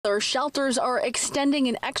Shelters are extending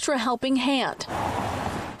an extra helping hand.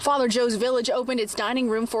 Father Joe's Village opened its dining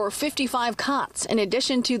room for 55 cots, in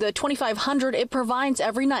addition to the 2,500 it provides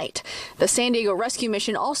every night. The San Diego Rescue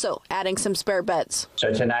Mission also adding some spare beds.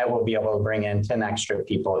 So tonight we'll be able to bring in 10 extra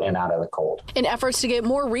people in out of the cold. In efforts to get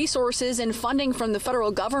more resources and funding from the federal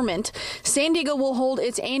government, San Diego will hold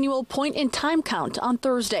its annual point-in-time count on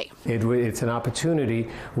Thursday. It's an opportunity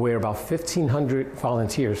where about 1,500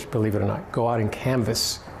 volunteers, believe it or not, go out and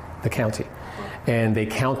canvass the county. And they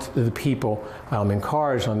count the people in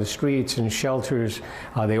cars, on the streets, in shelters.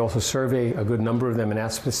 They also survey a good number of them and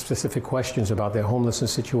ask specific questions about their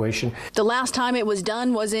homelessness situation. The last time it was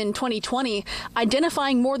done was in 2020,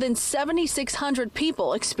 identifying more than 7,600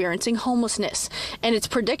 people experiencing homelessness. And it's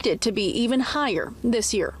predicted to be even higher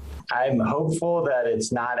this year. I'm hopeful that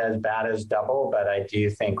it's not as bad as double, but I do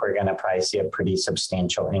think we're going to probably see a pretty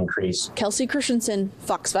substantial increase. Kelsey Christensen,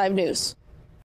 Fox 5 News.